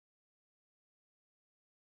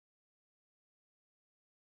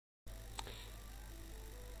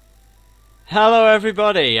Hello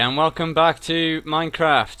everybody and welcome back to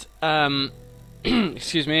Minecraft.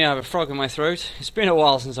 Excuse me, I have a frog in my throat. It's been a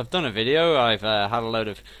while since I've done a video. I've had a load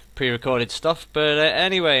of pre-recorded stuff, but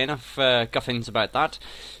anyway, enough guffins about that.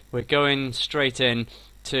 We're going straight in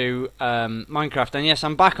to Minecraft, and yes,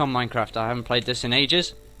 I'm back on Minecraft. I haven't played this in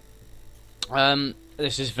ages.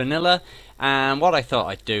 This is vanilla, and what I thought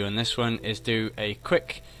I'd do in this one is do a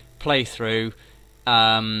quick playthrough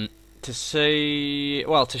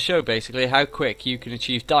to show basically how quick you can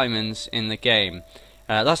achieve diamonds in the game.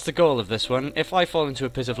 That's the goal of this one. If I fall into a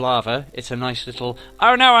pit of lava, it's a nice little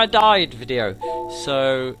 "oh no, I died" video.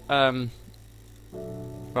 So,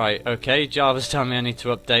 right, okay, Java's telling me I need to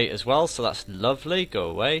update as well, so that's lovely, go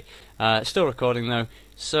away. Still recording though,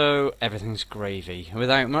 so everything's gravy.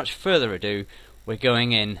 Without much further ado, we're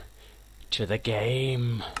going in to the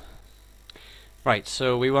game. Right,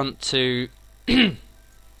 so we want to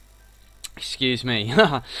excuse me.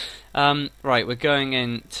 Right, we're going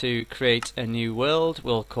in to create a new world.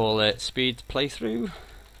 We'll call it Speed Playthrough.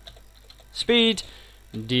 Speed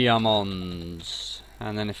Diamonds.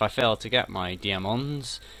 And then if I fail to get my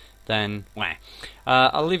diamonds, then wah.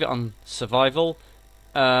 I'll leave it on survival.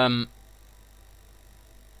 Yeah,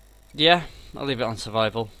 I'll leave it on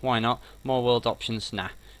survival. Why not? More world options? Nah,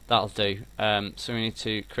 that'll do. So we need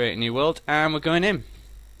to create a new world, and we're going in.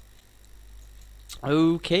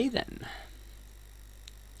 Okay then.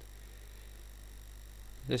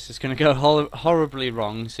 This is going to go horribly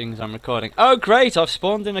wrong, seeing as I'm recording. Oh great, I've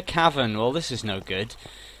spawned in a cavern. Well, this is no good.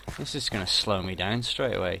 This is going to slow me down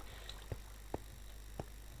straight away.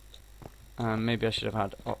 Maybe I should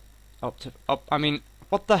have had I mean,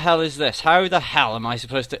 what the hell is this? How the hell am I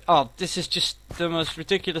supposed to... Oh, this is just the most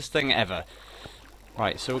ridiculous thing ever.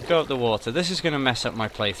 Right, so we'll go up the water. This is going to mess up my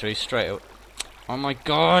playthrough straight away. Oh my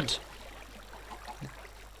god!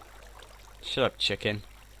 Shut up, chicken.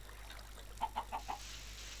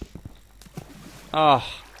 Oh.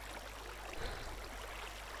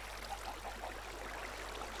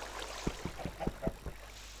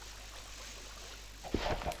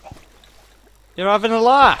 You're having a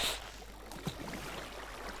laugh.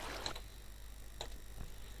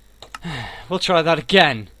 We'll try that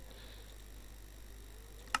again.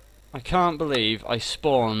 I can't believe I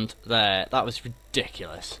spawned there. That was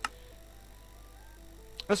ridiculous.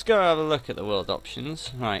 Let's go have a look at the world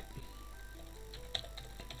options. Right.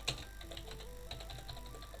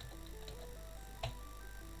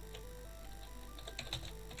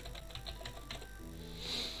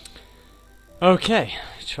 Okay,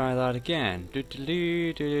 try that again.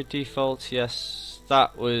 Default, yes,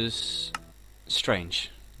 that was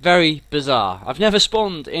strange. Very bizarre. I've never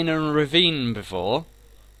spawned in a ravine before.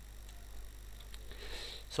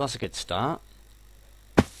 So that's a good start.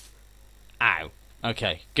 Ow.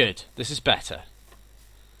 Okay, good. This is better.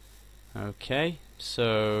 Okay,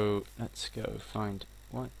 so let's go find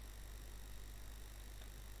what.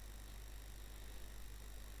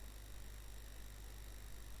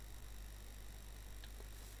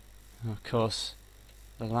 Of course,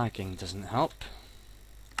 the lagging doesn't help.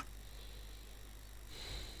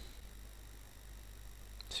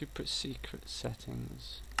 Super secret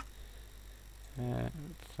settings.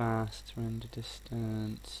 Fast, render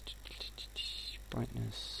distance,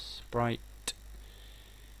 brightness, bright.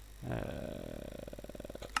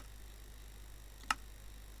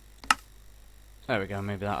 There we go,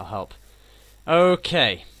 maybe that'll help.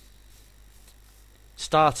 Okay.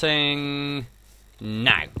 Starting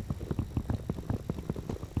now.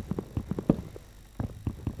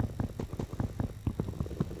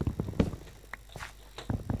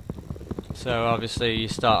 So obviously you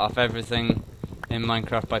start off everything in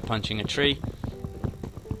Minecraft by punching a tree.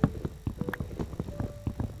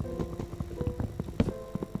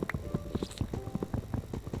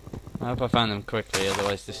 I hope I found them quickly,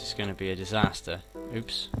 otherwise this is going to be a disaster.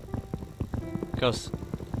 Oops. Of course,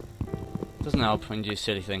 it doesn't help when you do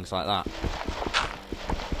silly things like that.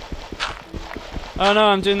 Oh no,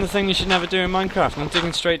 I'm doing the thing you should never do in Minecraft. I'm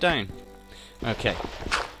digging straight down. Okay.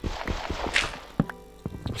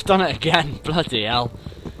 I've done it again, bloody hell.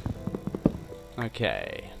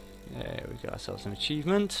 Okay, there we got ourselves an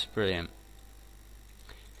achievement, brilliant.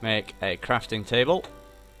 Make a crafting table.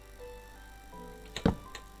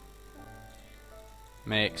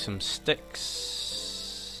 Make some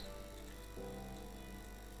sticks.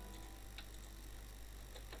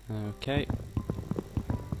 Okay.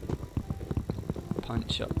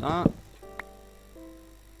 Punch up that.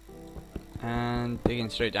 And digging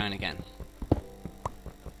straight down again.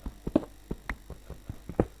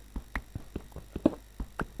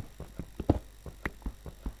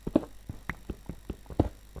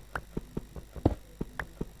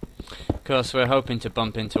 course, we're hoping to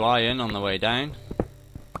bump into iron on the way down.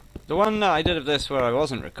 The one that I did of this where I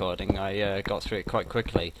wasn't recording, I got through it quite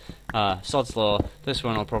quickly. Sod's Law, this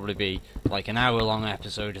one will probably be like an hour-long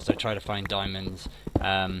episode as I try to find diamonds.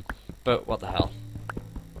 But what the hell.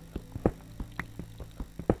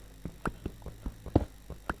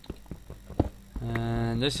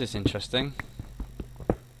 And this is interesting.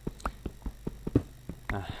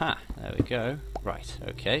 Aha, there we go. Right,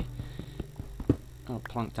 okay. I'll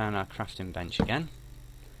plonk down our crafting bench again.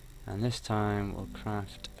 And this time we'll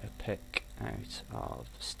craft a pick out of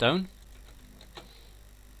stone.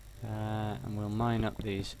 And we'll mine up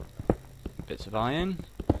these bits of iron.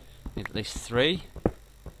 Need at least 3.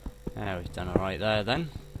 We've done alright there then.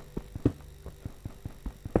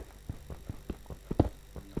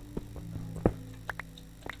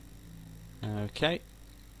 Okay.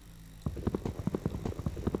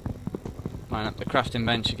 Line up the crafting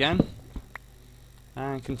bench again.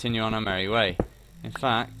 And continue on our merry way. In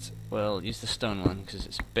fact, we'll use the stone one because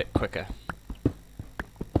it's a bit quicker.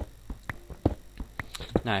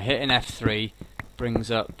 Now hitting F3 brings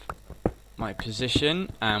up my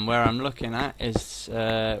position, and where I'm looking at is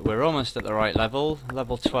we're almost at the right level.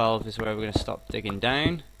 Level 12 is where we're going to stop digging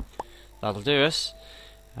down. That'll do us.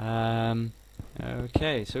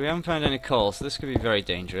 Okay, so we haven't found any coal, so this could be very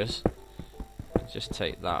dangerous. Just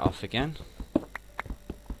take that off again.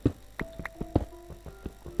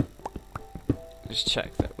 Just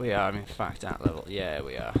check that we are in fact at level. Yeah,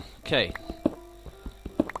 we are. Okay.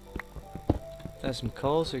 There's some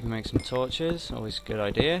coal so we can make some torches. Always a good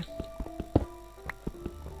idea.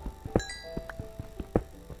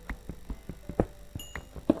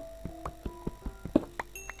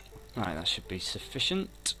 Right, that should be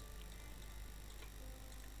sufficient.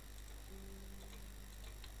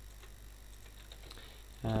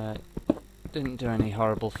 Didn't do any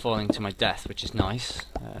horrible falling to my death, which is nice.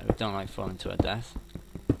 We don't like falling to our death.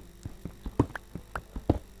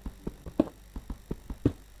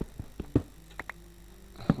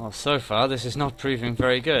 Well, so far this is not proving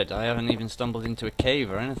very good. I haven't even stumbled into a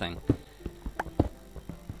cave or anything.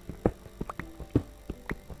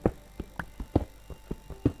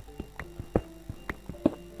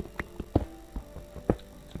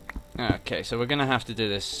 Okay, so we're going to have to do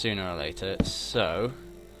this sooner or later, so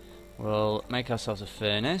we'll make ourselves a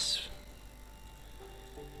furnace.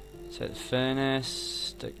 Take the furnace,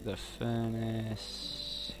 stick the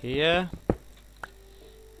furnace here.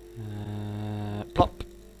 Plop!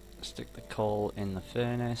 Stick the coal in the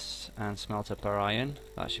furnace and smelt up our iron.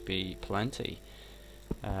 That should be plenty.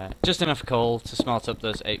 Just enough coal to smelt up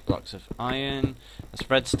those 8 blocks of iron. That's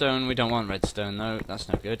redstone. We don't want redstone though, that's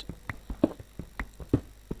no good.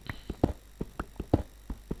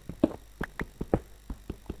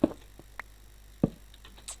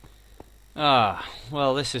 Ah,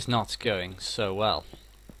 well, this is not going so well.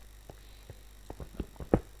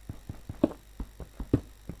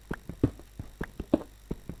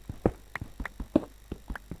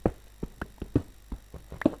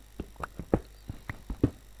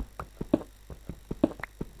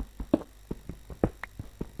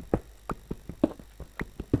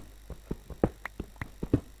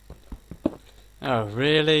 Oh,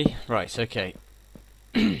 really? Right, okay.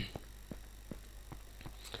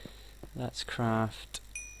 Let's craft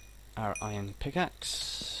our iron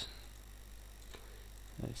pickaxe.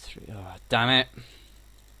 Those 3. Oh, damn it!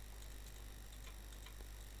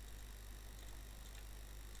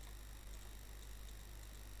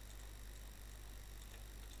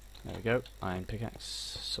 There we go. Iron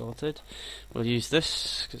pickaxe sorted. We'll use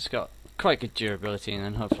this because it's got quite good durability, and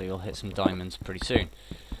then hopefully we'll hit some diamonds pretty soon.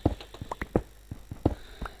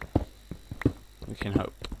 We can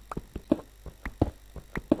hope.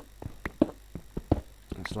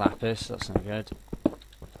 Lapis, that's no good.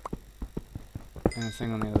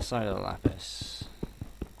 Anything on the other side of the lapis?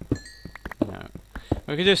 No.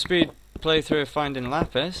 We could do a speed playthrough of finding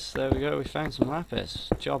lapis. There we go, we found some lapis.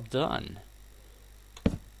 Job done.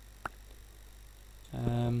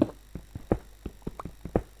 More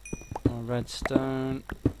redstone.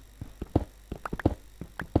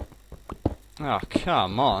 Oh,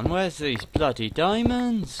 come on, where's these bloody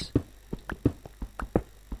diamonds?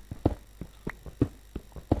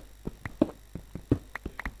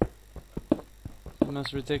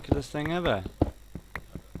 Most ridiculous thing ever.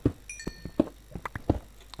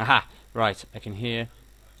 Aha! Right, I can hear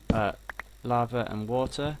lava and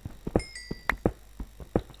water.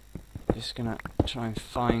 Just gonna try and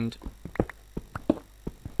find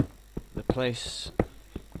the place.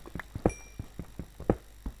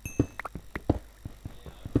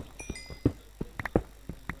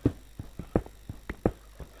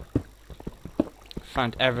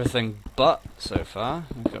 Found everything but so far.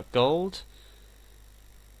 We've got gold.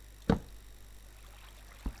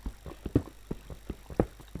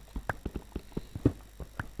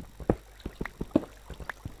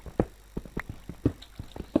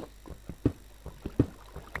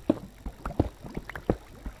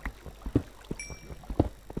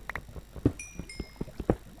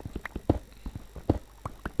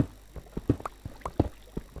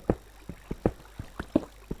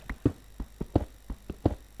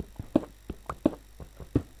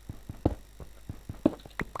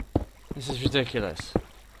 This is ridiculous.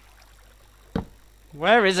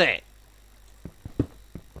 Where is it?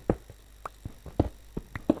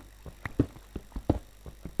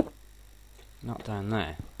 Not down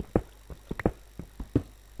there.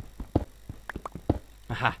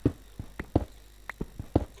 Aha.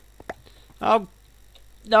 Oh,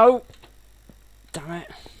 no. Damn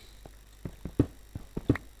it.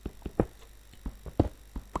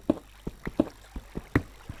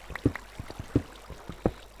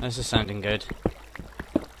 This is sounding good.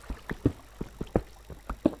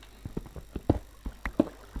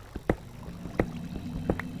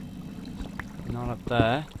 Not up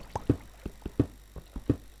there.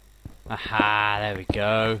 Aha, there we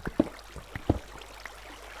go.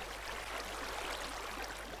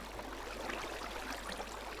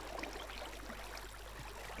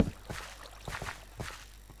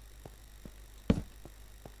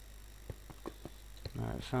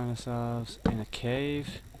 Right, we found ourselves in a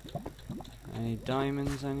cave. Any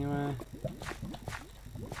diamonds anywhere?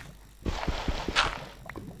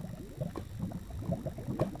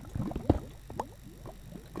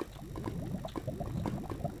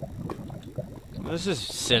 This is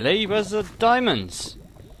silly. Where's the diamonds?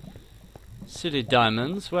 Silly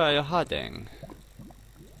diamonds, where are you hiding?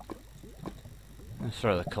 I'll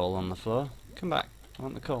throw the coal on the floor. Come back. I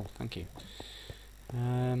want the coal. Thank you.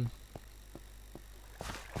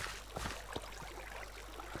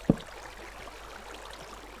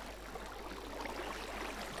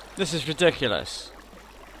 This is ridiculous.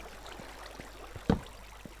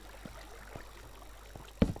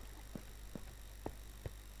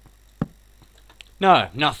 No,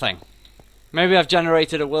 nothing. Maybe I've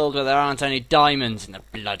generated a world where there aren't any diamonds in the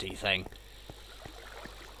bloody thing.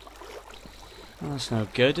 Well, that's no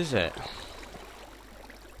good, is it?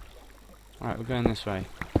 Alright, we're going this way.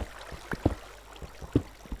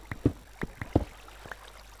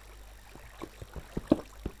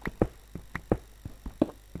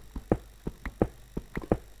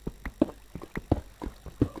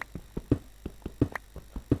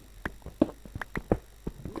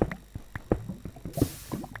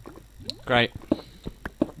 Great.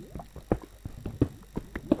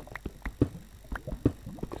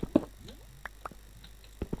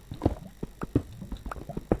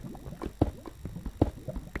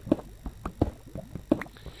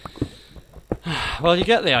 Well, you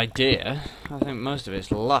get the idea. I think most of it's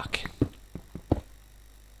luck.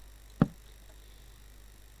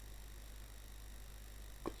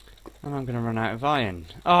 And I'm going to run out of iron.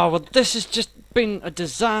 Oh, well, this has just been a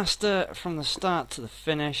disaster from the start to the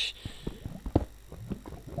finish.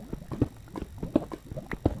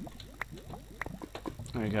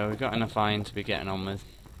 There we go, we've got enough iron to be getting on with.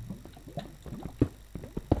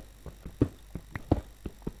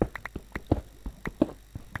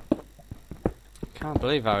 Can't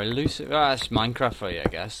believe how elusive. That's Minecraft for you, I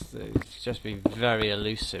guess. It's just be very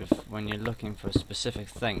elusive when you're looking for a specific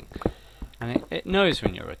thing. And it knows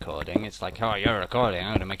when you're recording. It's like, oh, you're recording,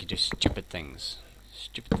 I'm going to make you do stupid things.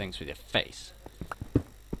 Stupid things with your face.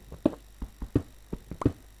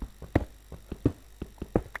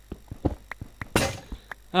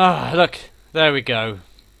 Ah, look, there we go.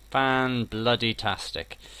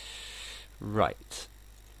 Fan-bloody-tastic. Right.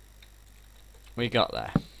 We got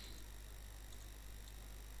there.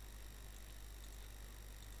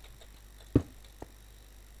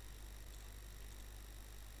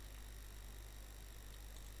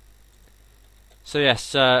 So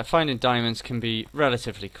yes, finding diamonds can be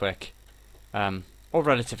relatively quick, or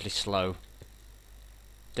relatively slow,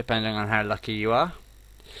 depending on how lucky you are.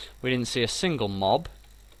 We didn't see a single mob,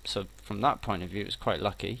 so from that point of view it was quite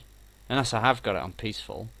lucky. Unless I have got it on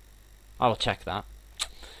peaceful. I will check that.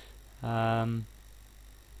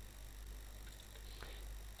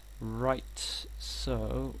 Right,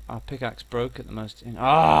 so our pickaxe broke at the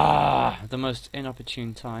most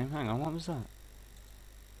inopportune time. Hang on, what was that?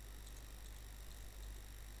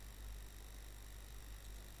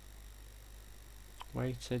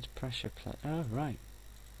 Weighted pressure plate. Oh, right.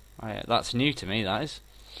 Oh, yeah, that's new to me, that is.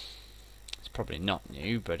 It's probably not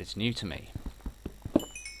new, but it's new to me.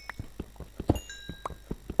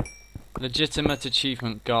 Legitimate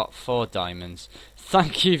achievement got 4 diamonds.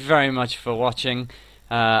 Thank you very much for watching.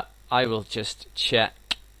 I will just check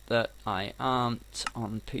that I aren't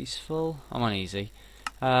on peaceful. I'm on easy.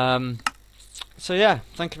 So yeah,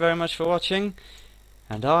 thank you very much for watching,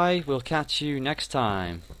 and I will catch you next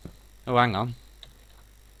time. Oh, hang on.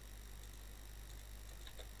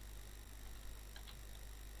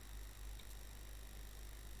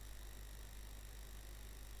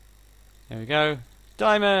 There we go.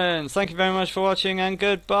 Diamonds! Thank you very much for watching, and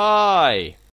goodbye!